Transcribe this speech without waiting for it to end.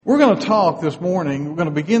We're going to talk this morning. We're going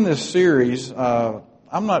to begin this series. I'm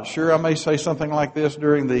not sure. I may say something like this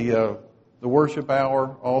during the worship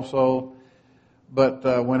hour also.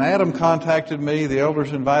 But when Adam contacted me, the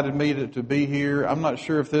elders invited me to be here. I'm not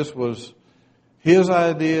sure if this was his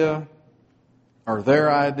idea or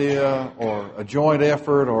their idea or a joint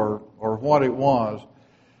effort or what it was.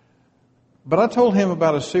 But I told him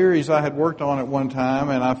about a series I had worked on at one time,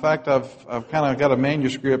 and in fact, I've kind of got a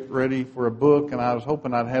manuscript ready for a book, and I was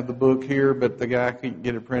hoping I'd have the book here, but the guy couldn't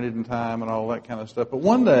get it printed in time and all that kind of stuff. But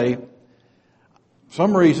one day, for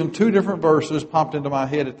some reason, two different verses popped into my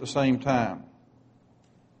head at the same time.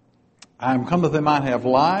 I am come that they might have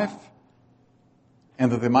life,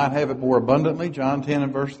 and that they might have it more abundantly, John 10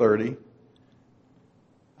 and verse 30.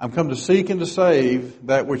 I'm come to seek and to save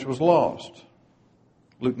that which was lost,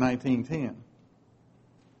 Luke 19:10.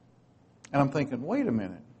 And I'm thinking, wait a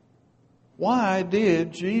minute. Why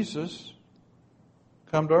did Jesus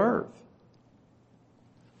come to earth?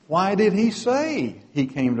 Why did he say he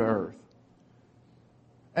came to earth?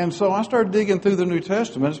 And so I started digging through the New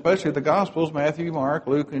Testament, especially the Gospels, Matthew, Mark,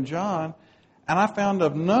 Luke, and John, and I found a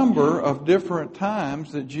number of different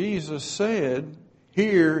times that Jesus said,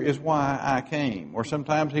 here is why I came. Or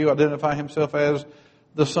sometimes he would identify himself as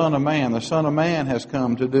the Son of Man. The Son of Man has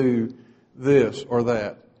come to do this or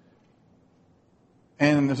that.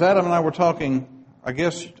 And as Adam and I were talking, I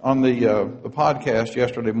guess, on the podcast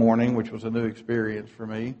yesterday morning, which was a new experience for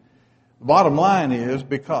me, the bottom line is,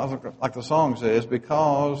 because, like the song says,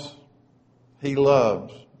 because he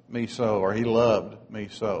loves me so, or he loved me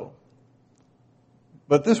so.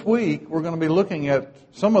 But this week, we're going to be looking at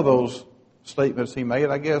some of those statements he made,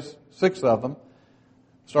 I guess 6 of them,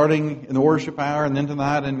 starting in the worship hour and then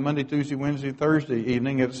tonight and Monday, Tuesday, Wednesday, Thursday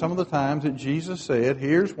evening at some of the times that Jesus said,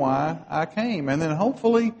 here's why I came. And then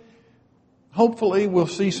hopefully we'll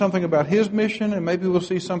see something about his mission, and maybe we'll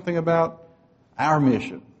see something about our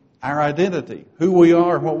mission, our identity, who we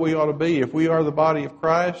are, what we ought to be. If we are the body of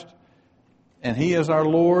Christ and he is our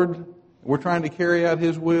Lord, we're trying to carry out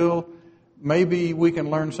his will, maybe we can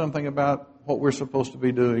learn something about what we're supposed to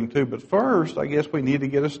be doing too. But first, I guess we need to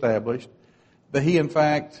get established that he, in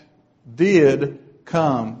fact, did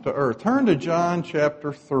come to earth. Turn to John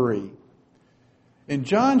chapter 3. In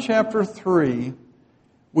John chapter 3,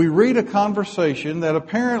 we read a conversation that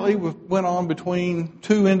apparently went on between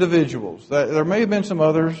two individuals. There may have been some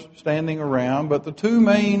others standing around, but the two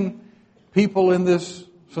main people in this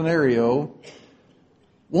scenario,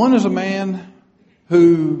 one is a man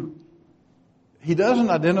who he doesn't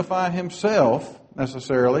identify himself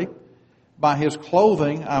necessarily by his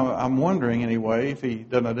clothing. I'm wondering anyway if he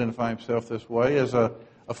doesn't identify himself this way, as a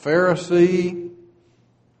Pharisee,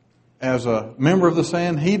 as a member of the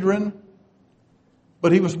Sanhedrin,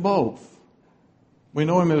 but he was both. We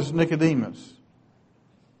know him as Nicodemus.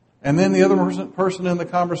 And then the other person in the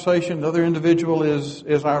conversation, the other individual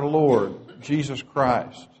is our Lord, Jesus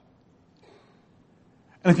Christ.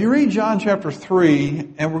 And if you read John chapter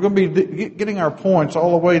 3, and we're going to be getting our points all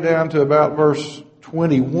the way down to about verse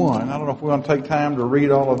 21. I don't know if we want to take time to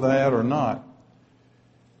read all of that or not.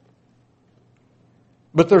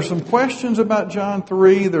 But there's some questions about John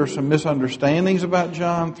 3. There's some misunderstandings about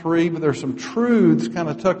John 3. But there's some truths kind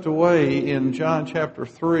of tucked away in John chapter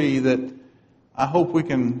 3 that I hope we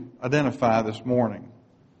can identify this morning.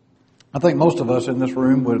 I think most of us in this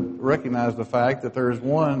room would recognize the fact that there is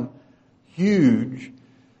one huge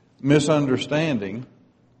misunderstanding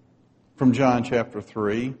from John chapter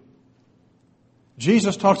 3.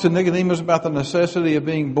 Jesus talks to Nicodemus about the necessity of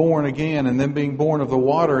being born again and then being born of the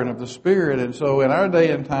water and of the Spirit. And so in our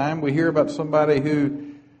day and time, we hear about somebody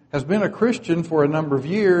who has been a Christian for a number of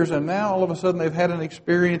years, and now all of a sudden they've had an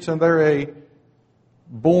experience and they're a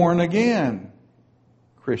born again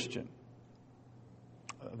Christian.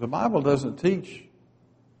 The Bible doesn't teach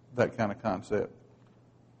that kind of concept.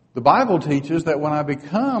 The Bible teaches that when I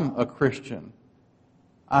become a Christian,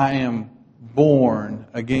 I am born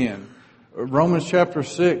again. Romans chapter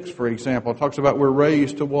 6, for example, talks about we're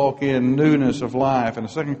raised to walk in newness of life. And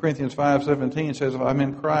 2 Corinthians 5:17 says, if I'm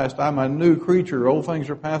in Christ, I'm a new creature. Old things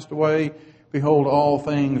are passed away. Behold, all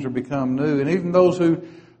things are become new. And even those who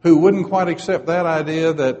wouldn't quite accept that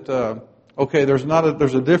idea that,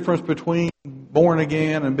 there's a difference between born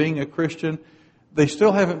again and being a Christian, they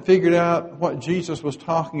still haven't figured out what Jesus was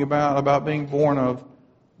talking about being born of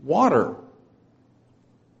water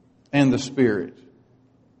and the Spirit.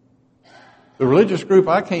 The religious group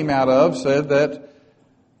I came out of said that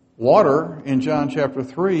water in John chapter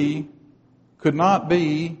 3 could not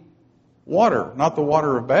be water, not the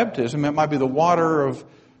water of baptism. It might be the water of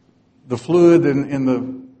the fluid in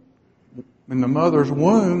the mother's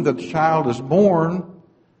womb that the child is born,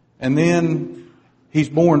 and then he's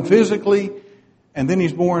born physically, and then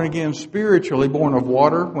he's born again spiritually, born of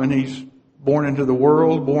water when he's born into the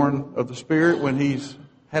world, born of the Spirit when he's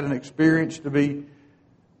had an experience to be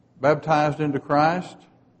baptized into Christ,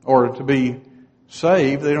 or to be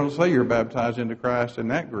saved. They don't say you're baptized into Christ in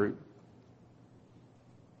that group.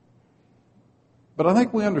 But I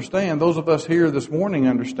think we understand, those of us here this morning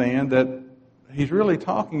understand, that he's really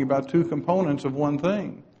talking about two components of one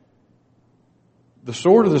thing. The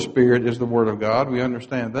sword of the Spirit is the Word of God. We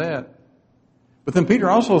understand that. But then Peter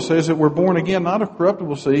also says that we're born again, not of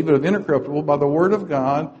corruptible seed, but of incorruptible, by the Word of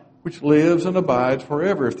God, which lives and abides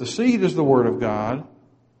forever. If the seed is the Word of God,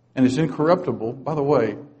 and it's incorruptible, by the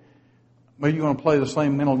way, maybe you want to play the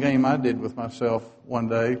same mental game I did with myself one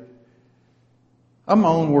day. I'm my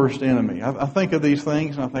own worst enemy. I think of these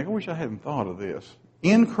things and I think, I wish I hadn't thought of this.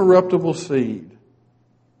 Incorruptible seed.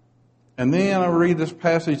 And then I read this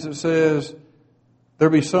passage that says, there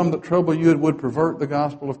be some that trouble you and would pervert the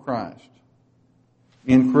gospel of Christ.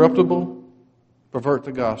 Incorruptible, pervert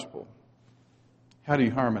the gospel. How do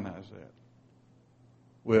you harmonize that?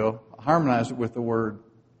 Well, harmonize it with the word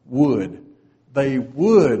would. They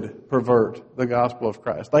would pervert the gospel of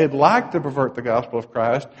Christ. They'd like to pervert the gospel of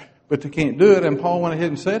Christ, but they can't do it. And Paul went ahead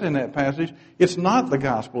and said in that passage, it's not the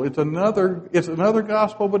gospel. It's another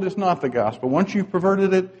gospel, but it's not the gospel. Once you've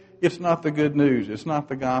perverted it, it's not the good news. It's not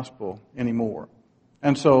the gospel anymore.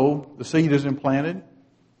 And so the seed is implanted.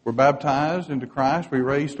 We're baptized into Christ. We're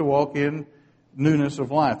raised to walk in newness of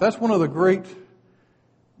life. That's one of the great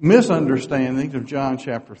misunderstandings of John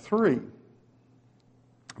chapter 3.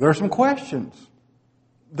 There are some questions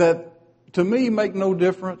that to me make no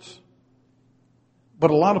difference, but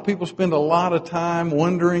a lot of people spend a lot of time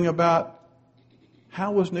wondering about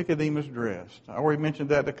how was Nicodemus dressed. I already mentioned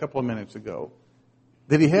that a couple of minutes ago.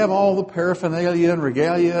 Did he have all the paraphernalia and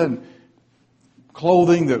regalia and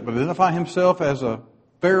clothing that would identify himself as a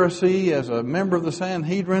Pharisee, as a member of the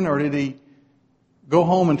Sanhedrin, or did he go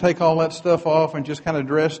home and take all that stuff off and just kind of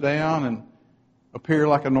dress down and appear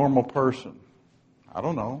like a normal person? I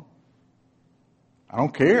don't know. I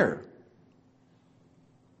don't care.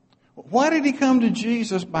 Why did he come to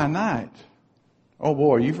Jesus by night? Oh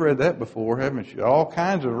boy, you've read that before, haven't you? All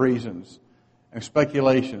kinds of reasons and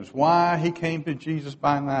speculations why he came to Jesus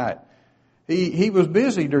by night. He was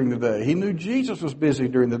busy during the day. He knew Jesus was busy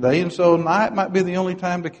during the day, and so night might be the only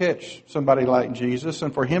time to catch somebody like Jesus,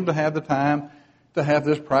 and for him to have the time to have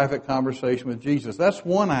this private conversation with Jesus. That's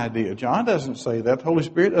one idea. John doesn't say that. The Holy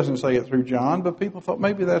Spirit doesn't say it through John, but people thought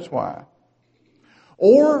maybe that's why.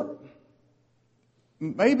 Or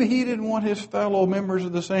maybe he didn't want his fellow members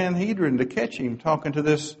of the Sanhedrin to catch him talking to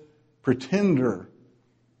this pretender,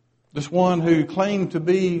 this one who claimed to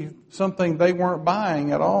be something they weren't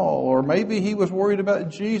buying at all. Or maybe he was worried about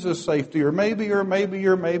Jesus' safety, or maybe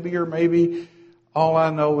all I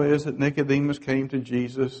know is that Nicodemus came to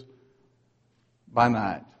Jesus by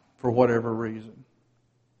night for whatever reason.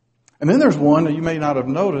 And then there's one that you may not have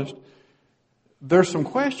noticed. There's some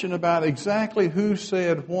question about exactly who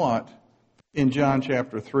said what in John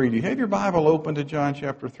chapter 3. Do you have your Bible open to John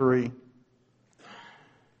chapter 3?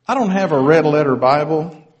 I don't have a red letter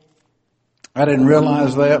Bible. I didn't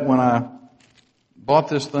realize that when I bought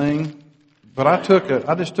this thing, but I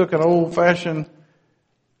just took an old-fashioned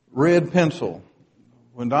red pencil.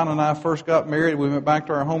 When Don and I first got married, we went back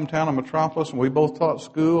to our hometown of Metropolis, and we both taught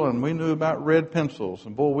school, and we knew about red pencils.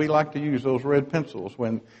 And boy, we like to use those red pencils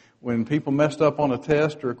when people messed up on a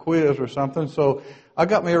test or a quiz or something. So I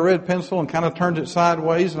got me a red pencil and kind of turned it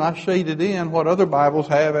sideways, and I shaded in what other Bibles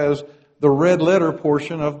have as the red letter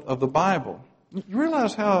portion of the Bible. You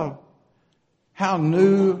realize how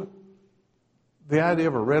new the idea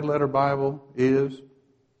of a red letter Bible is?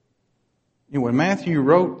 You know, when Matthew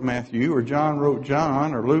wrote Matthew, or John wrote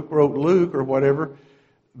John, or Luke wrote Luke, or whatever,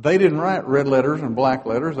 they didn't write red letters and black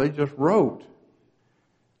letters. They just wrote.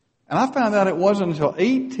 And I found out it wasn't until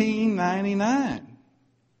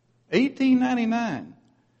 1899,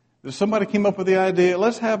 that somebody came up with the idea,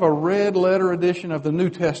 let's have a red letter edition of the New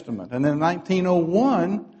Testament. And then in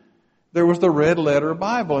 1901, there was the red letter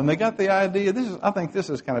Bible. And they got the idea, I think this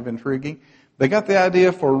is kind of intriguing. They got the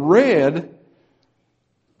idea for red,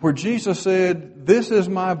 where Jesus said, this is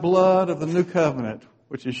my blood of the new covenant,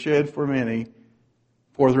 which is shed for many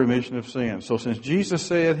for the remission of sins. So since Jesus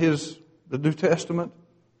said the New Testament,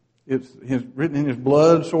 it's written in his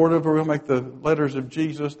blood, sort of, or we'll make the letters of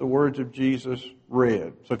Jesus, the words of Jesus,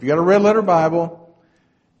 red. So if you got a red letter Bible,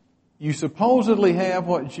 you supposedly have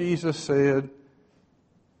what Jesus said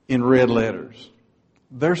in red letters.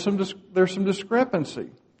 There's some discrepancy.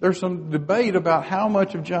 There's some debate about how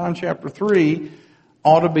much of John chapter 3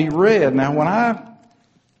 ought to be read. Now, when I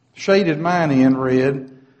shaded mine in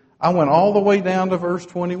red, I went all the way down to verse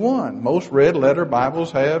 21. Most red letter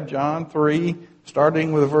Bibles have John 3,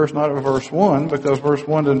 starting with not verse 1, because verse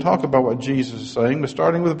 1 doesn't talk about what Jesus is saying, but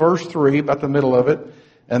starting with verse 3, about the middle of it,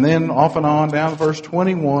 and then off and on down to verse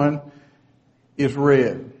 21 is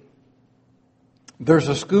red. There's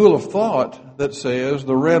a school of thought that says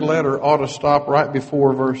the red letter ought to stop right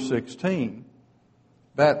before verse 16.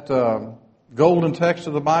 That golden text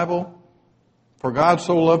of the Bible, for God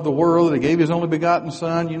so loved the world that He gave His only begotten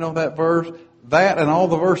Son, you know that verse? That and all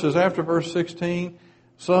the verses after verse 16,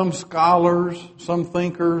 some scholars, some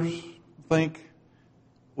thinkers think,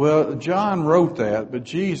 well, John wrote that, but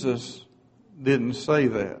Jesus didn't say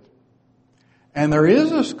that. And there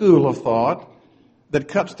is a school of thought that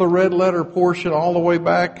cuts the red letter portion all the way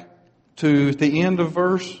back to the end of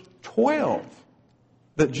verse 12.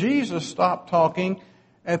 That Jesus stopped talking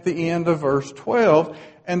at the end of verse 12.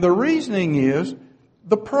 And the reasoning is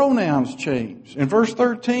the pronouns change. In verse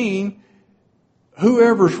 13,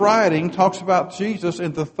 whoever's writing talks about Jesus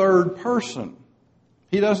in the third person.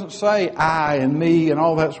 He doesn't say I and me and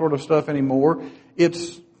all that sort of stuff anymore.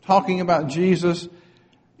 It's talking about Jesus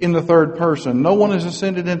in the third person. No one has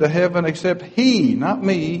ascended into heaven except He, not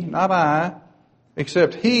me, not I,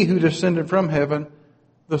 except He who descended from heaven,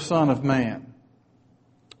 the Son of Man.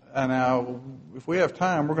 And now, if we have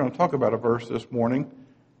time, we're going to talk about a verse this morning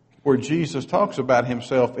where Jesus talks about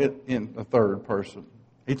Himself in the third person.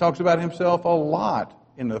 He talks about Himself a lot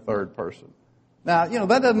in the third person. Now,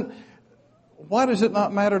 why does it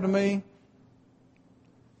not matter to me?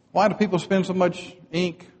 Why do people spend so much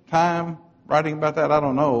ink, time, writing about that? I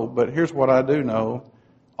don't know, but here's what I do know.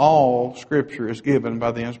 All Scripture is given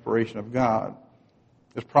by the inspiration of God.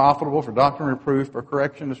 It's profitable for doctrine, reproof, for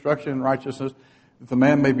correction, instruction in righteousness, that the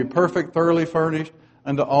man may be perfect, thoroughly furnished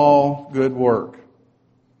unto all good work.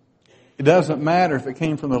 It doesn't matter if it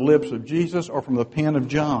came from the lips of Jesus or from the pen of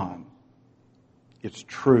John. It's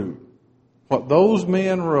true. What those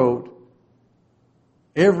men wrote,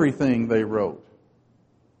 everything they wrote,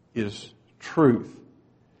 is truth.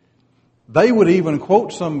 They would even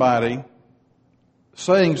quote somebody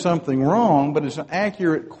saying something wrong, but it's an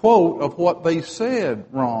accurate quote of what they said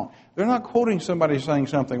wrong. They're not quoting somebody saying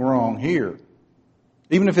something wrong here.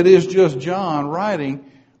 Even if it is just John writing,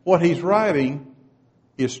 what he's writing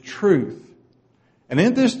is truth. And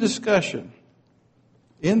in this discussion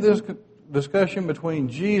between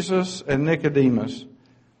Jesus and Nicodemus,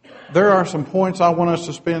 there are some points I want us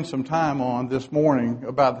to spend some time on this morning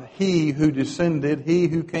about He who descended, He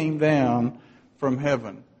who came down from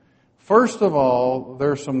heaven. First of all,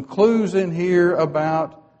 there's some clues in here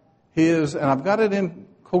about His, and I've got it in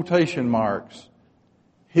quotation marks,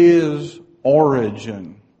 His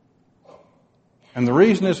origin. And the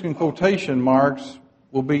reason it's in quotation marks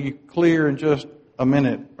will be clear in just a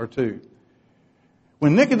minute or two.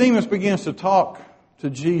 When Nicodemus begins to talk to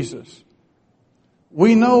Jesus,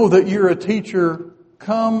 we know that you're a teacher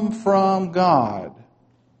come from God.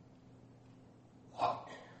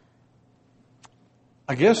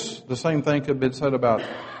 I guess the same thing could have been said about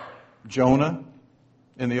Jonah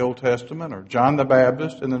in the Old Testament, or John the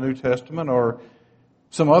Baptist in the New Testament, or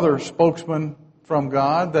some other spokesman from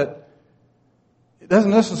God. That it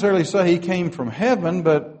doesn't necessarily say he came from heaven,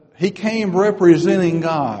 but he came representing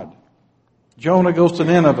God. Jonah goes to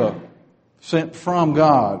Nineveh, sent from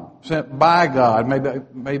God, sent by God,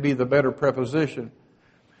 maybe the better preposition.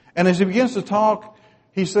 And as he begins to talk,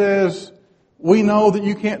 he says, we know that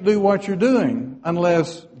you can't do what you're doing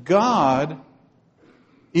unless God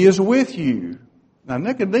is with you. Now,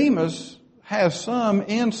 Nicodemus has some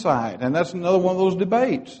insight, and that's another one of those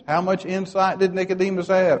debates. How much insight did Nicodemus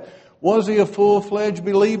have? Was he a full-fledged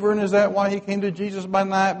believer, and is that why he came to Jesus by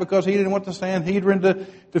night? Because he didn't want the Sanhedrin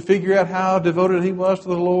to figure out how devoted he was to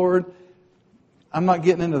the Lord? I'm not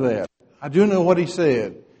getting into that. I do know what he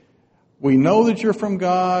said. We know that you're from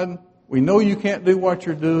God. We know you can't do what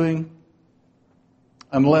you're doing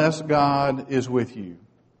unless God is with you.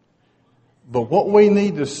 But what we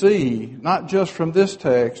need to see, not just from this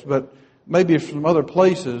text, but maybe from other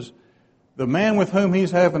places, the man with whom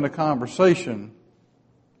he's having a conversation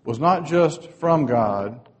was not just from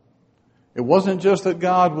God. It wasn't just that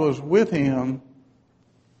God was with him.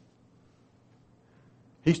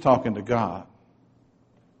 He's talking to God.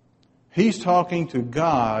 He's talking to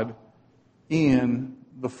God in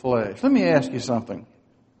the flesh. Let me ask you something.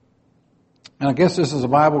 And I guess this is a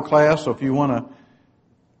Bible class, so if you want to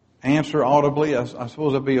answer audibly, I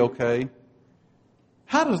suppose that'd be okay.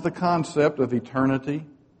 How does the concept of eternity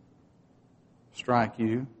strike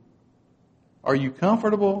you? Are you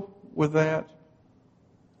comfortable with that?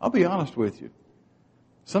 I'll be honest with you.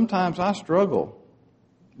 Sometimes I struggle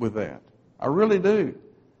with that. I really do.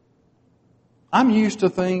 I'm used to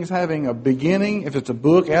things having a beginning. If it's a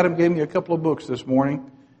book, Adam gave me a couple of books this morning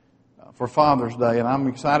for Father's Day, and I'm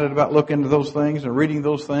excited about looking into those things and reading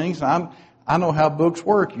those things. I know how books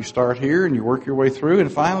work. You start here and you work your way through,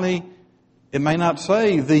 and finally, it may not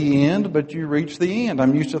say the end, but you reach the end.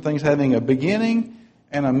 I'm used to things having a beginning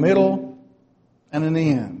and a middle and an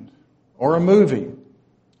end, or a movie,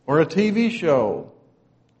 or a TV show,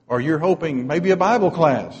 or you're hoping maybe a Bible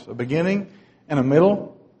class, a beginning and a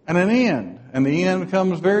middle and an end. And the end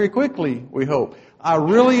comes very quickly, we hope. I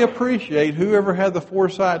really appreciate whoever had the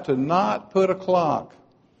foresight to not put a clock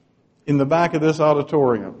in the back of this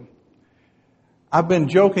auditorium. I've been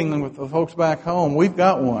joking with the folks back home. We've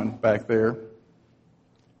got one back there.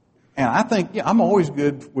 And I think, I'm always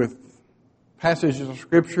good with passages of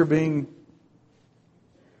Scripture being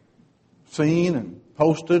seen and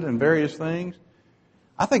posted and various things.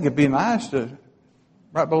 I think it'd be nice to,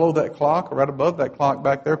 right below that clock or right above that clock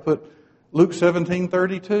back there, put Luke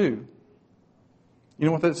 17:32. You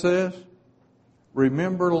know what that says?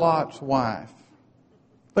 Remember Lot's wife.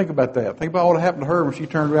 Think about that. Think about what happened to her when she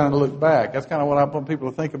turned around and looked back. That's kind of what I want people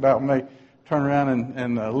to think about when they turn around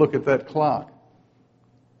and look at that clock.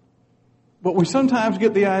 But we sometimes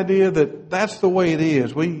get the idea that that's the way it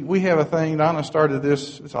is. We have a thing, Donna started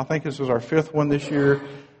this, I think this is our 5th one this year,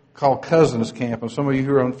 called Cousins Camp. And some of you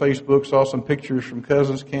who are on Facebook saw some pictures from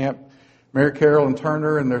Cousins Camp. Mary Carol and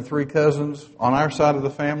Turner and their 3 cousins on our side of the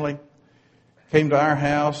family came to our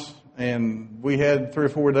house, and we had 3 or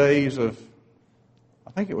 4 days of,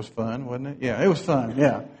 I think it was fun, wasn't it? Yeah, it was fun.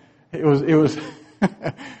 Yeah, it was.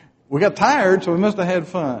 We got tired, so we must have had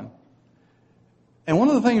fun. And one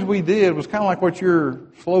of the things we did was kind of like what your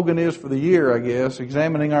slogan is for the year, I guess,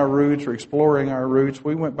 examining our roots or exploring our roots.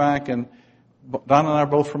 We went back, and Donna and I are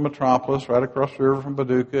both from Metropolis, right across the river from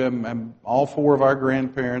Paducah, and all 4 of our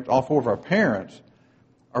grandparents, all 4 of our parents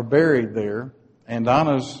are buried there, and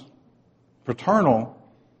Donna's paternal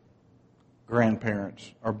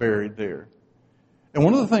grandparents are buried there. And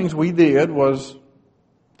one of the things we did was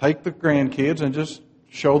take the grandkids and just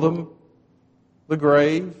show them the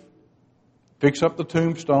grave, fix up the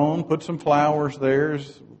tombstone, put some flowers there,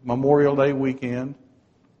 it's Memorial Day weekend,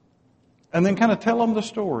 and then kind of tell them the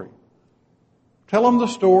story. Tell them the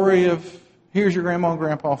story of, here's your grandma and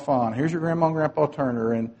grandpa Fawn, here's your grandma and grandpa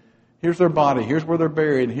Turner, and here's their body, here's where they're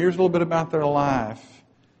buried, and here's a little bit about their life.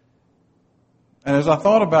 And as I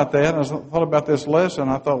thought about that, as I thought about this lesson,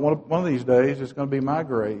 I thought one of these days it's going to be my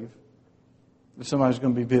grave that somebody's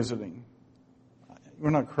going to be visiting. We're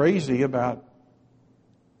not crazy about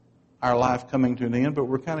our life coming to an end, but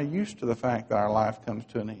we're kind of used to the fact that our life comes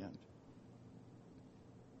to an end.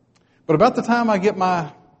 But about the time I get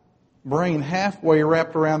my brain halfway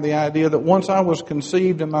wrapped around the idea that once I was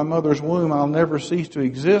conceived in my mother's womb, I'll never cease to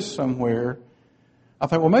exist somewhere, I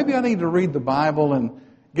thought, well, maybe I need to read the Bible and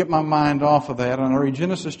get my mind off of that. And I read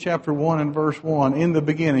Genesis chapter 1 and verse 1, in the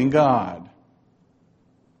beginning, God.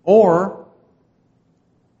 Or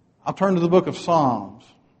I'll turn to the book of Psalms.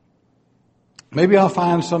 Maybe I'll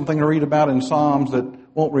find something to read about in Psalms that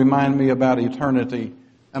won't remind me about eternity.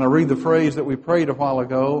 And I'll read the phrase that we prayed a while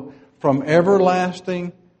ago, from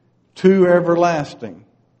everlasting to everlasting,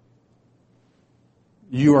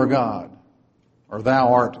 you are God, or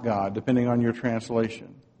thou art God, depending on your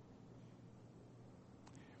translation.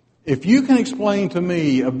 If you can explain to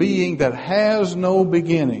me a being that has no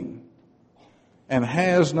beginning and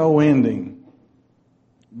has no ending,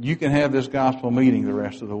 you can have this gospel meeting the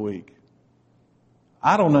rest of the week.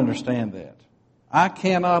 I don't understand that. I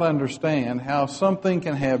cannot understand how something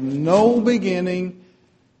can have no beginning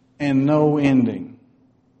and no ending.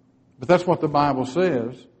 But that's what the Bible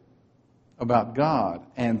says about God.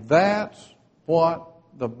 And that's what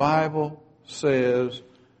the Bible says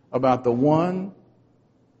about the one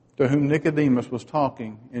to whom Nicodemus was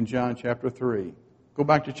talking in John chapter 3. Go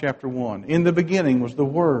back to chapter 1. In the beginning was the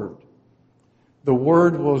Word. The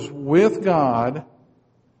Word was with God,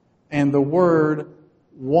 and the Word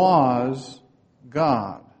was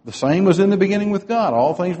God. The same was in the beginning with God.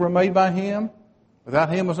 All things were made by Him. Without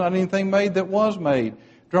Him was not anything made that was made.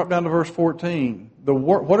 Drop down to verse 14.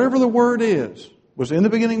 Whatever the Word is, was in the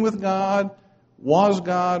beginning with God, was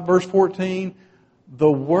God. Verse 14, the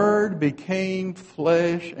Word became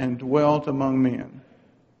flesh and dwelt among men.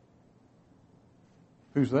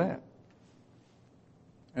 Who's that?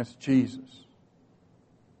 That's Jesus.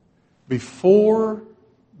 Before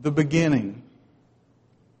the beginning,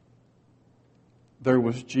 there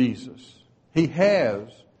was Jesus. He has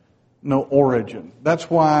no origin. That's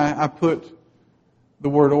why I put the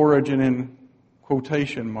word origin in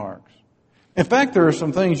quotation marks. In fact, there are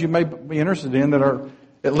some things you may be interested in that are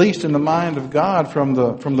at least in the mind of God from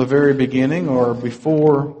the very beginning or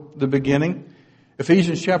before the beginning.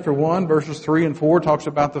 Ephesians chapter 1, verses 3 and 4 talks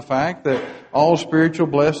about the fact that all spiritual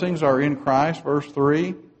blessings are in Christ, verse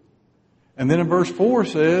 3. And then in verse 4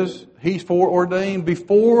 says, He's foreordained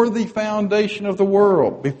before the foundation of the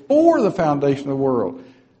world,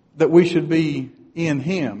 that we should be in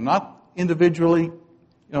Him. Not individually,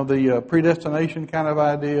 the predestination kind of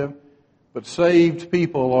idea, but saved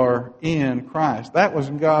people are in Christ. That was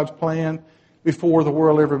in God's plan before the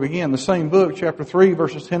world ever began. The same book, chapter 3,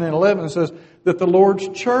 verses 10 and 11, says that the Lord's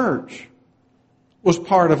church was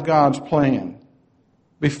part of God's plan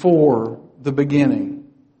before the beginning.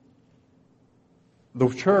 The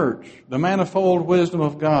church, the manifold wisdom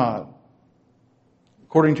of God,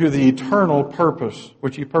 according to the eternal purpose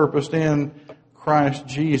which He purposed in Christ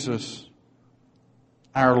Jesus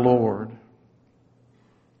our Lord.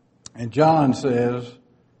 And John says,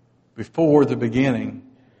 before the beginning,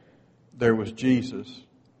 there was Jesus.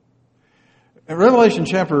 In Revelation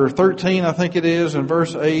chapter 13, I think it is, in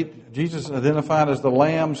verse 8, Jesus is identified as the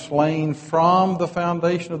Lamb slain from the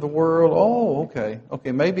foundation of the world. Oh, okay.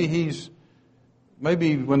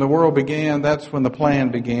 Maybe when the world began, that's when the plan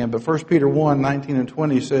began. But 1 Peter 1, 19 and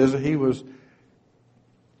 20 says that He was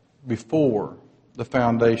before the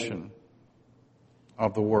foundation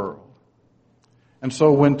of the world. And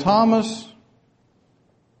so when Thomas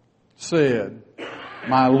said,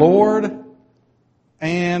 "My Lord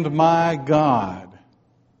and my God,"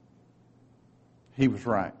 he was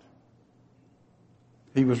right.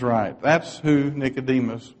 He was right. That's who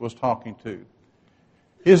Nicodemus was talking to.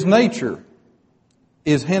 His nature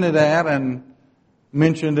is hinted at and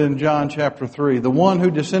mentioned in John chapter 3. The one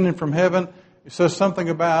who descended from heaven, it says something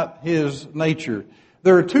about His nature.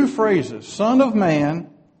 There are two phrases, Son of Man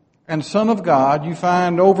and Son of God, you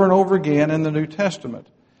find over and over again in the New Testament.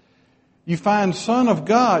 You find Son of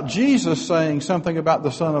God, Jesus saying something about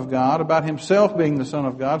the Son of God, about Himself being the Son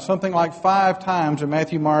of God, something like 5 times in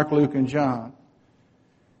Matthew, Mark, Luke, and John.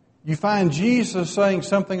 You find Jesus saying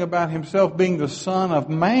something about Himself being the Son of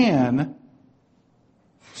Man,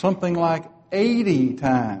 something like 80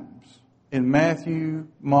 times in Matthew,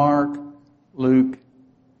 Mark, Luke,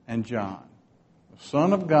 and John. The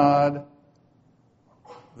Son of God,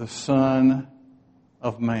 the Son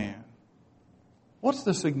of Man. What's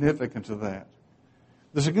the significance of that?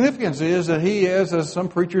 The significance is that He is, as some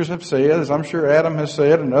preachers have said, as I'm sure Adam has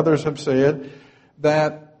said and others have said,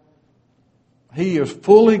 that He is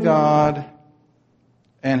fully God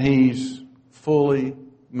and He's fully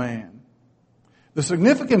man. The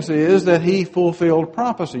significance is that He fulfilled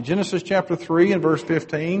prophecy. Genesis chapter 3 and verse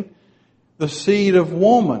 15, the seed of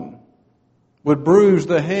woman would bruise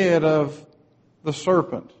the head of the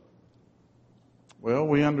serpent. Well,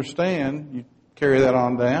 we understand, you carry that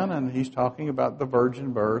on down, and He's talking about the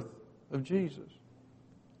virgin birth of Jesus.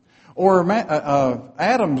 Or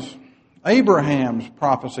Abraham's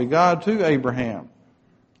prophecy, God to Abraham.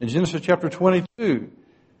 In Genesis chapter 22,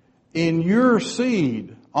 in your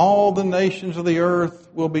seed, all the nations of the earth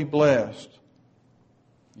will be blessed.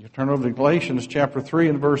 You turn over to Galatians chapter 3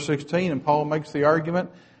 and verse 16, and Paul makes the argument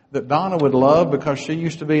that Donna would love because she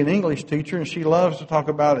used to be an English teacher and she loves to talk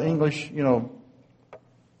about English,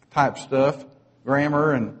 type stuff,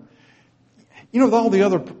 grammar, and with all the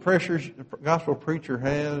other pressures a gospel preacher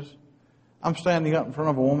has. I'm standing up in front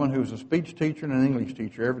of a woman who's a speech teacher and an English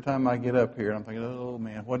teacher every time I get up here. And I'm thinking, oh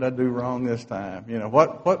man, what did I do wrong this time?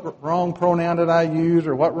 What wrong pronoun did I use,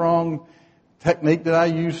 or what wrong technique did I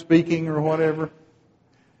use speaking, or whatever?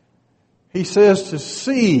 He says to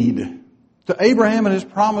seed, to Abraham and his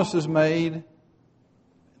promises made,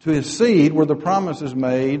 to his seed were the promises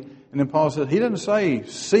made. And then Paul said, he didn't say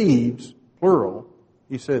seeds, plural.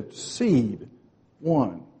 He said seed,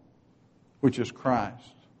 one, which is Christ.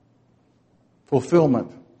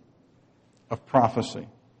 Fulfillment of prophecy.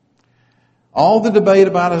 All the debate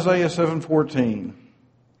about Isaiah 7:14,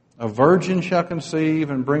 a virgin shall conceive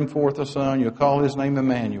and bring forth a son, you'll call his name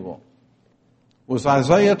Emmanuel. Was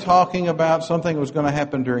Isaiah talking about something that was going to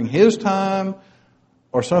happen during his time,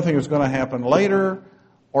 or something that was going to happen later,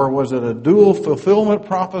 or was it a dual fulfillment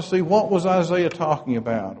prophecy? What was Isaiah talking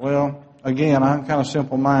about? Well, again, I'm kind of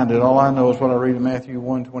simple-minded. All I know is what I read in Matthew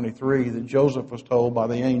 1:23, that Joseph was told by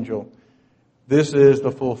the angel, this is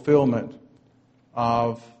the fulfillment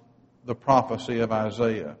of the prophecy of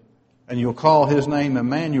Isaiah. And you'll call his name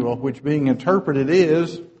Emmanuel, which being interpreted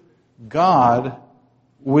is God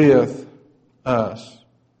with us.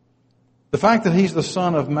 The fact that He's the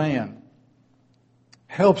Son of Man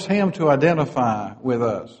helps Him to identify with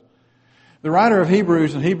us. The writer of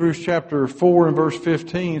Hebrews in Hebrews chapter 4 and verse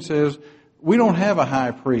 15 says, we don't have a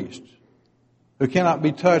high priest who cannot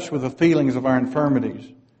be touched with the feelings of our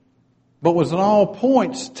infirmities, but was in all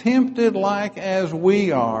points tempted like as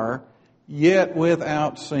we are, yet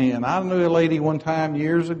without sin. I knew a lady one time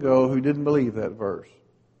years ago who didn't believe that verse.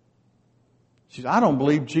 She said, I don't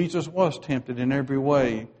believe Jesus was tempted in every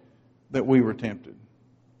way that we were tempted.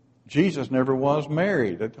 Jesus never was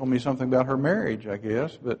married. That told me something about her marriage, I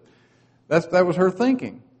guess, but that was her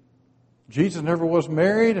thinking. Jesus never was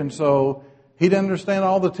married, and so he didn't understand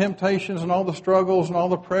all the temptations and all the struggles and all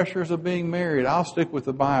the pressures of being married. I'll stick with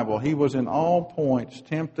the Bible. He was in all points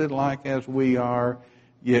tempted like as we are,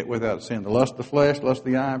 yet without sin. The lust of the flesh, lust of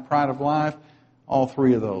the eye, pride of life, all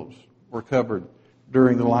three of those were covered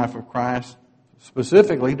during the life of Christ,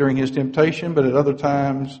 specifically during his temptation, but at other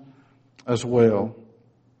times as well.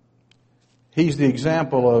 He's the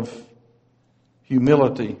example of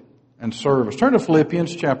humility and service. Turn to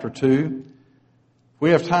Philippians chapter 2. If we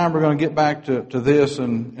have time, we're going to get back to this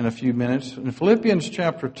in a few minutes. In Philippians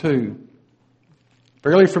chapter 2,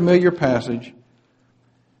 fairly familiar passage.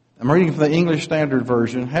 I'm reading from the English Standard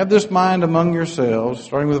Version. Have this mind among yourselves,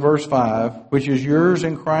 starting with verse 5, which is yours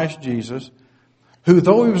in Christ Jesus, who,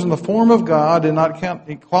 though he was in the form of God, did not count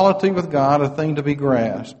equality with God a thing to be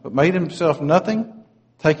grasped, but made himself nothing,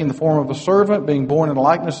 taking the form of a servant, being born in the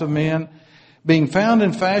likeness of men, being found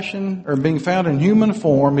in human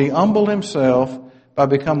form, he humbled himself by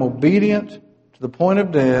becoming obedient to the point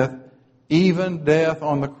of death, even death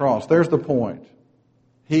on the cross. There's the point.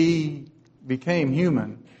 He became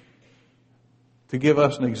human to give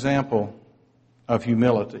us an example of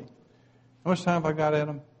humility. How much time have I got,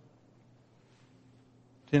 Adam?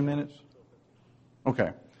 10 minutes?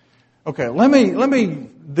 Okay. Let me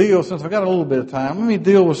deal, since I've got a little bit of time, let me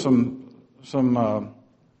deal with some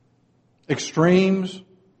extremes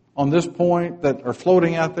on this point that are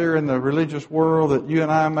floating out there in the religious world that you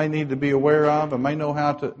and I may need to be aware of and may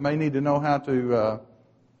need to know how to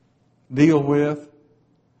deal with.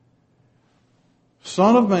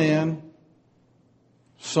 Son of man,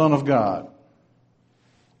 Son of God.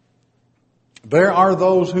 There are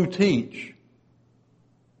those who teach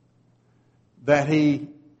that he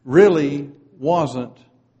really wasn't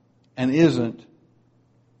and isn't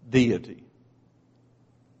deity.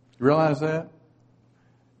 You realize that?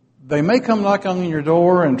 They may come knocking on your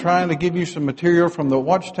door and trying to give you some material from the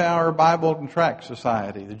Watchtower Bible and Tract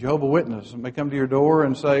Society, the Jehovah's Witnesses, may come to your door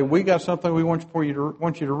and say, we got something we want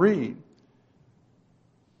you to read.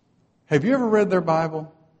 Have you ever read their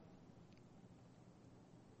Bible?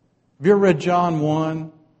 Have you ever read John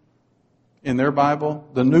 1 in their Bible,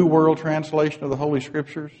 the New World Translation of the Holy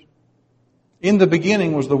Scriptures? In the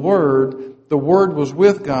beginning was the Word was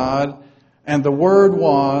with God, and the Word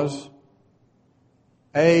was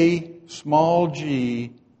a small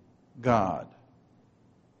g, God.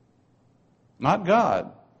 Not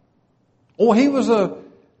God. Oh, he was a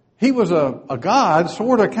God,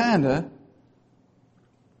 sorta, kinda,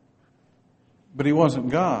 but he wasn't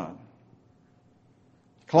God.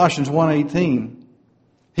 Colossians 1:18.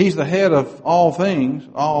 He's the head of all things,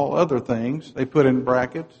 all other things, they put in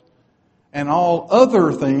brackets, and all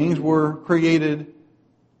other things were created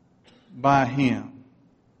by him.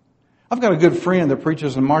 I've got a good friend that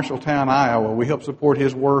preaches in Marshalltown, Iowa. We help support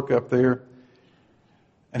his work up there.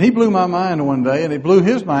 And he blew my mind one day, and it blew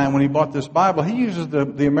his mind when he bought this Bible. He uses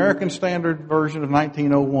the American Standard Version of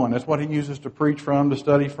 1901. That's what he uses to preach from, to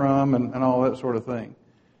study from, and all that sort of thing.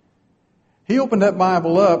 He opened that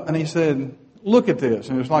Bible up, and he said, look at this.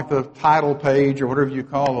 And it was like the title page or whatever you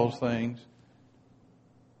call those things.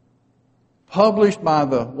 Published by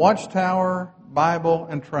the Watchtower Bible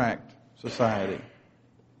and Tract Society.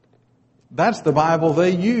 That's the Bible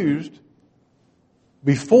they used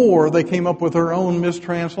before they came up with their own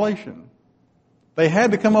mistranslation. They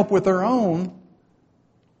had to come up with their own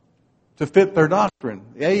to fit their doctrine.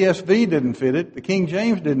 The ASV didn't fit it. The King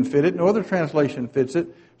James didn't fit it. No other translation fits it.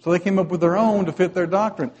 So they came up with their own to fit their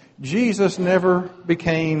doctrine. Jesus never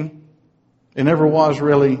was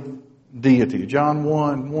really deity. John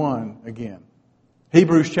 1:1 again.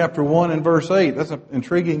 Hebrews chapter 1 and verse 8. That's an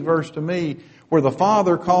intriguing verse to me, where the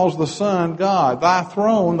Father calls the Son God. Thy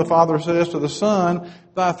throne, the Father says to the Son,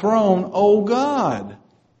 thy throne, O God,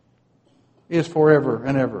 is forever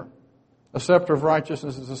and ever. A scepter of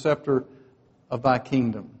righteousness is a scepter of thy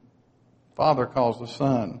kingdom. Father calls the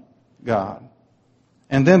Son God.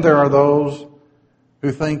 And then there are those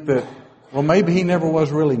who think that, well, maybe he never was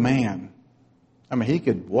really man. I mean, he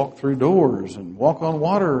could walk through doors and walk on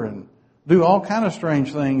water and do all kind of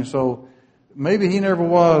strange things. So maybe he never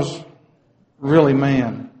was really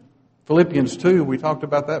man. Philippians 2, we talked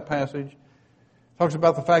about that passage. Talks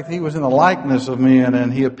about the fact that he was in the likeness of men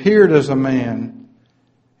and he appeared as a man.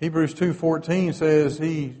 Hebrews 2:14 says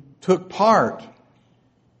He took part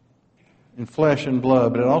in flesh and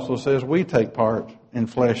blood, but it also says we take part in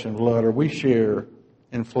flesh and blood, or we share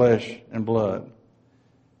in flesh and blood.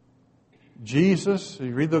 Jesus,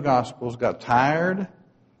 you read the Gospels, got tired.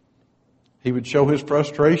 He would show His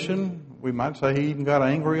frustration. We might say He even got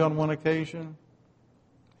angry on one occasion.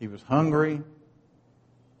 He was hungry.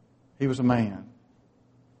 He was a man.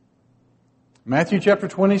 Matthew chapter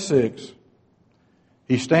 26,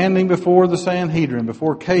 He's standing before the Sanhedrin,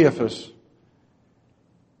 before Caiaphas.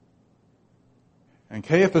 And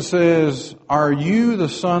Caiaphas says, "Are you the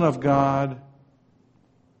Son of God?"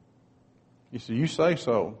 He said, "You say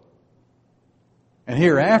so." And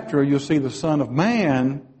hereafter you'll see the Son of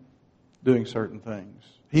Man doing certain things.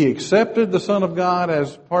 He accepted the Son of God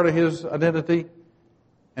as part of His identity,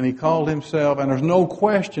 and He called Himself, and there's no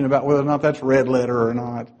question about whether or not that's red letter or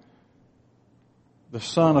not, the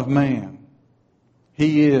Son of Man.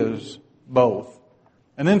 He is both.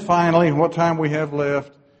 And then finally, what time we have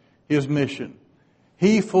left, His mission.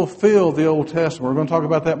 He fulfilled the Old Testament. We're going to talk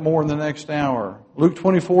about that more in the next hour. Luke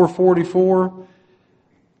 24:44.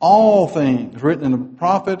 All things written in the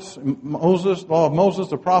prophets, Moses, the law of Moses,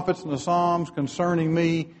 the prophets, and the Psalms concerning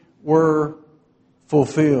me were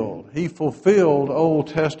fulfilled. He fulfilled Old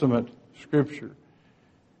Testament Scripture.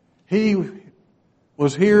 He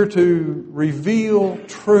was here to reveal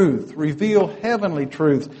truth, reveal heavenly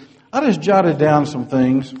truth. I just jotted down some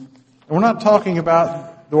things. We're not talking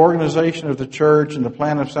about the organization of the church and the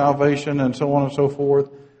plan of salvation and so on and so forth.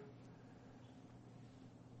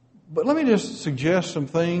 But let me just suggest some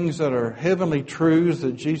things that are heavenly truths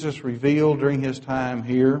that Jesus revealed during His time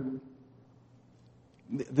here.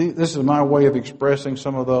 This is my way of expressing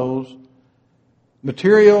some of those.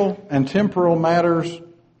 Material and temporal matters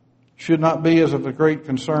should not be as of a great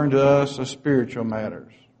concern to us as spiritual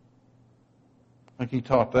matters. I think He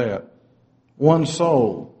taught that. One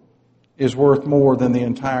soul is worth more than the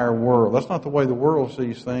entire world. That's not the way the world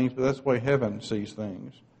sees things, but that's the way heaven sees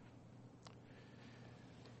things.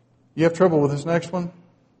 You have trouble with this next one?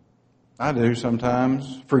 I do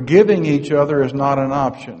sometimes. Forgiving each other is not an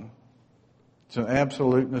option. It's an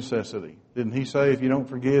absolute necessity. Didn't He say if you don't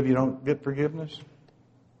forgive, you don't get forgiveness?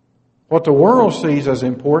 What the world sees as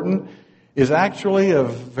important is actually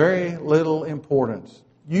of very little importance.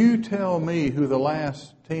 You tell me who the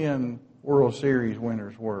last 10 World Series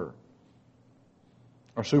winners were,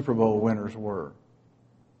 or Super Bowl winners were,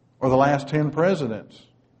 or the last 10 presidents.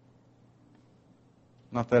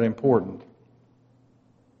 Not that important.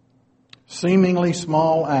 Seemingly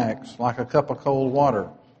small acts, like a cup of cold water,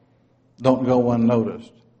 don't go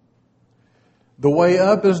unnoticed. The way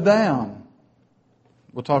up is down.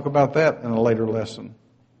 We'll talk about that in a later lesson.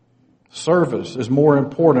 Service is more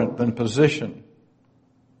important than position.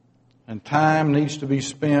 And time needs to be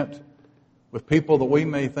spent with people that we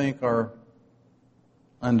may think are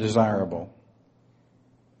undesirable.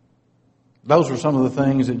 Those are some of the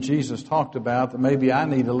things that Jesus talked about that maybe I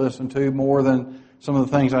need to listen to more than some of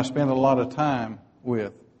the things I spend a lot of time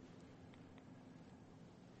with.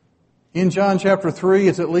 In John chapter 3,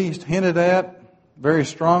 it's at least hinted at very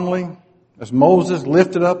strongly. As Moses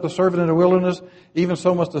lifted up the servant in the wilderness, even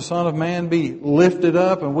so must the Son of Man be lifted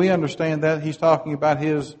up. And we understand that He's talking about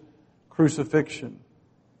His crucifixion.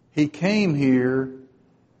 He came here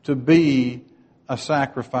to be a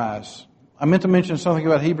sacrifice. I meant to mention something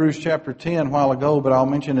about Hebrews chapter 10 a while ago, but I'll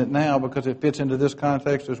mention it now because it fits into this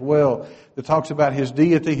context as well. It talks about His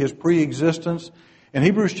deity, His pre-existence. In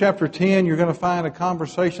Hebrews chapter 10, you're going to find a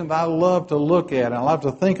conversation that I love to look at and I love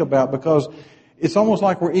to think about because it's almost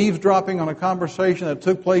like we're eavesdropping on a conversation that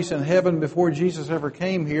took place in heaven before Jesus ever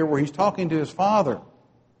came here, where He's talking to His Father.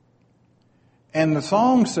 And the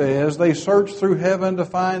song says they searched through heaven to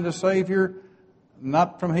find a Savior.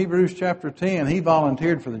 Not from Hebrews chapter 10. He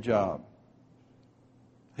volunteered for the job.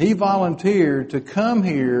 He volunteered to come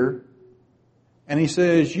here, and He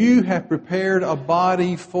says, "You have prepared a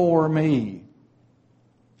body for me."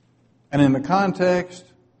 And in the context,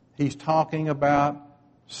 He's talking about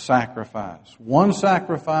sacrifice. One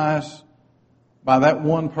sacrifice by that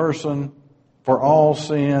one person for all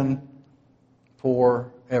sin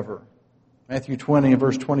forever. Matthew 20 and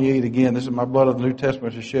verse 28 again, "This is my blood of the New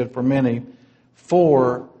Testament, which is shed for many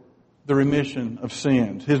for the remission of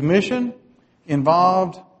sins." His mission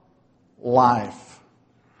involved life.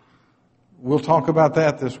 We'll talk about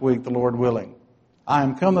that this week, the Lord willing. "I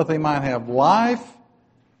am come that they might have life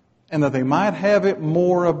and that they might have it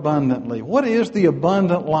more abundantly." What is the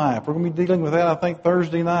abundant life? We're going to be dealing with that, I think,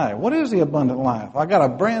 Thursday night. What is the abundant life? I got a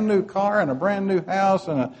brand new car and a brand new house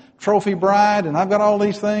and a trophy bride and I've got all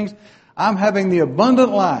these things. I'm having the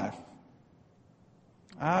abundant life.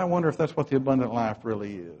 I wonder if that's what the abundant life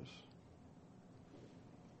really is.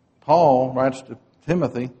 Paul writes to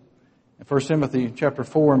Timothy, in 1 Timothy chapter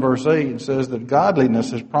 4 and verse 8, it says that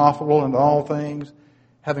godliness is profitable in all things,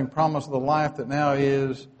 having promised the life that now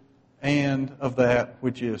is and of that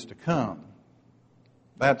which is to come.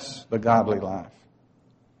 That's the godly life.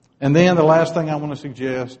 And then the last thing I want to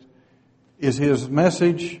suggest is his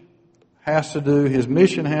message has to do, his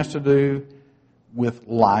mission has to do with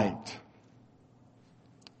light.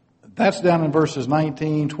 That's down in verses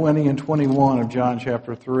 19, 20, and 21 of John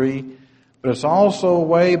chapter 3. But it's also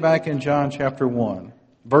way back in John chapter 1.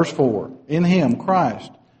 Verse 4. In him,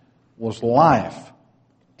 Christ, was life.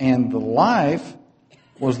 And the life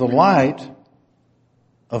was the light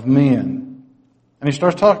of men. And he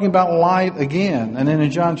starts talking about light again. And then in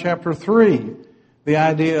John chapter 3, the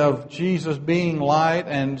idea of Jesus being light,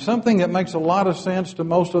 and something that makes a lot of sense to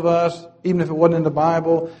most of us, even if it wasn't in the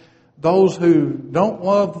Bible. Those who don't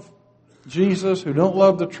love Jesus, who don't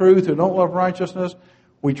love the truth, who don't love righteousness,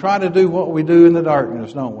 we try to do what we do in the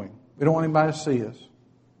darkness, don't we? We don't want anybody to see us.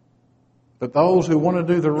 But those who want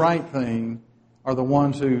to do the right thing are the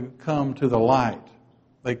ones who come to the light.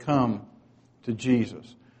 They come to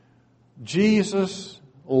Jesus. Jesus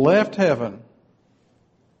left heaven,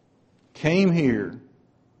 came here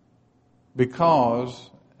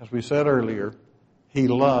because, as we said earlier, he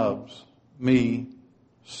loves me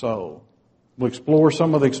so. We'll explore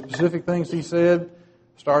some of the specific things he said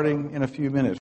starting in a few minutes.